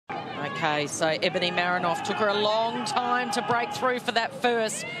Okay, so Ebony Marinoff took her a long time to break through for that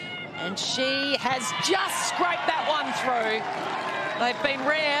first, and she has just scraped that one through. They've been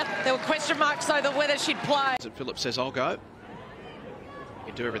rare. There were question marks over whether she'd play. Philip says, I'll go. You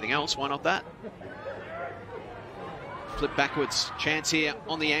can do everything else. Why not that? Flip backwards. Chance here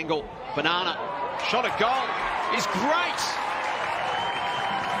on the angle. Banana. Shot at goal is great.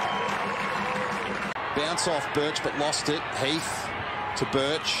 Bounce off Birch, but lost it. Heath to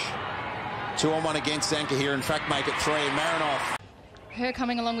Birch. 2-on-1 against Anchor here. In fact, make it 3. Marinoff. Her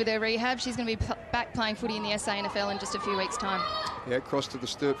coming along with her rehab, she's going to be back playing footy in the SANFL in just a few weeks' time. Yeah, cross to the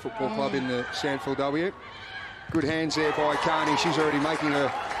Sturt Football Club in the AFLW. Good hands there by Carney. She's already making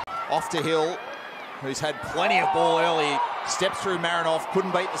her. Off to Hill, who's had plenty of ball early. Stepped through Marinoff,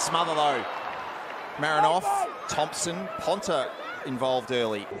 couldn't beat the smother though. Marinoff, Thompson, Ponta involved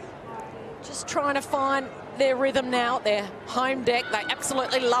early. Just trying to find their rhythm now, their home deck. They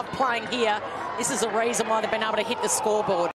absolutely love playing here. This is the reason why they've been able to hit the scoreboard.